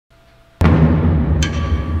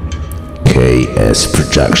KS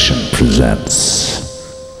Production presents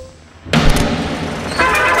a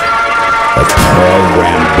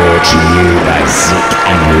program brought to you by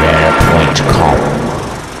quant,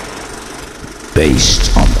 based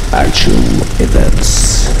on actual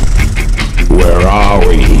events. Where are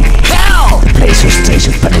we? Hell! The place or state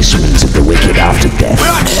of punishment of the wicked after death.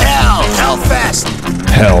 We're on hell! Hellfest!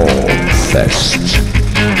 Hellfest.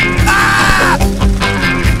 Ah!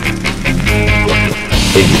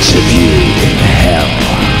 Interview in hell.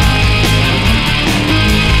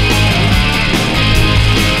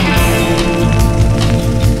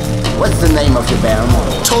 What's the name of your band?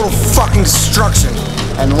 Total fucking destruction.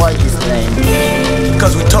 And why is the name?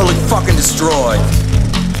 Because we totally fucking destroyed.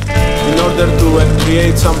 In order to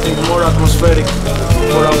create something more atmospheric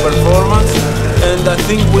for our performance, and I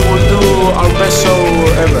think we will do our best show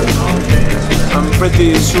ever. I'm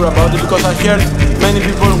pretty sure about it because I heard many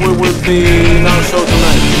people will be in our show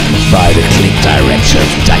tonight. By the clip director of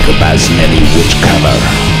Dagobah's Nelly Woodcover,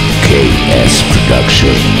 KS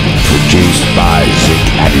Production, produced by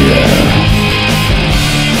Année.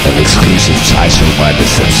 An exclusive title by the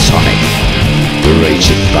Subsonic,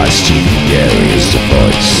 narrated by Stephen Gary as the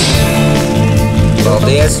voice.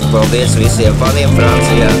 Paldies visiem faniem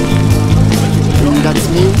Francijā. And that's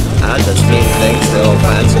me. And that's me, thanks to all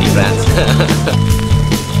fans in France.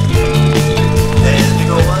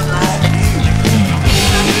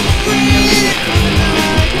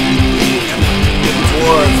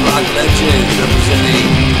 Dwarves, rock legends, representing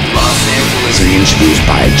Los Angeles. The interviews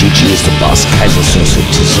by GG is the Boss, Kaisersoße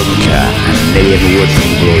Tizunka, and Lillian Wood from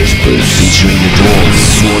Glorious Bruce, featuring the Dwarves,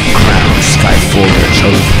 Sword Crown, Skyfall,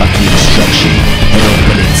 Total Fucking Destruction,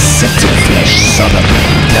 Hellbillet, Septic Flesh, Sodom,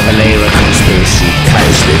 Cavalera Conspiracy,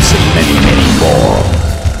 Kaius Lives, and many, many more.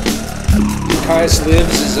 Kaius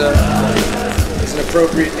Lives is an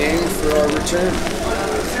appropriate name for our return.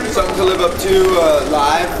 Something to live up to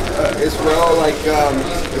live as well. Like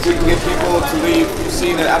if we can get people to leave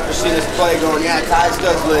after seeing us play, going, yeah, Kaius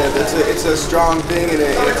does live. It's a strong thing, and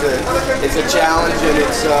it's a challenge, and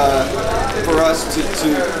it's for us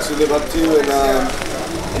to live up to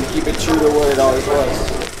and keep it true to what it always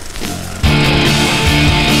was.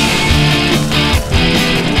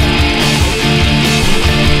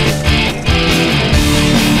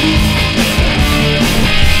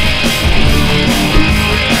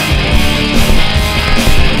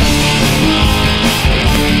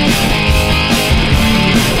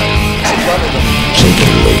 Take a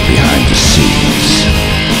look behind the scenes.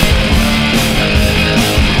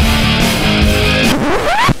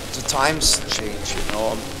 The times change,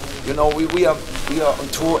 you know. We are on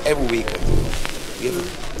tour every weekend.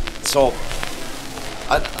 So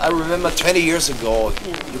I remember 20 years ago,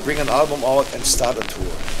 you bring an album out and start a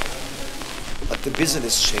tour. But the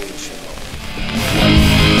business changed,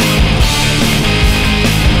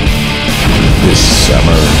 This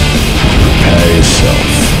summer, prepare yourself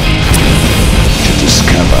to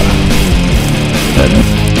discover an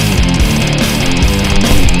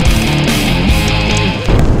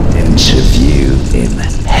interview in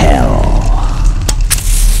hell.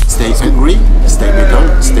 Stay angry, stay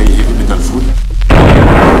metal, stay heavy metal food.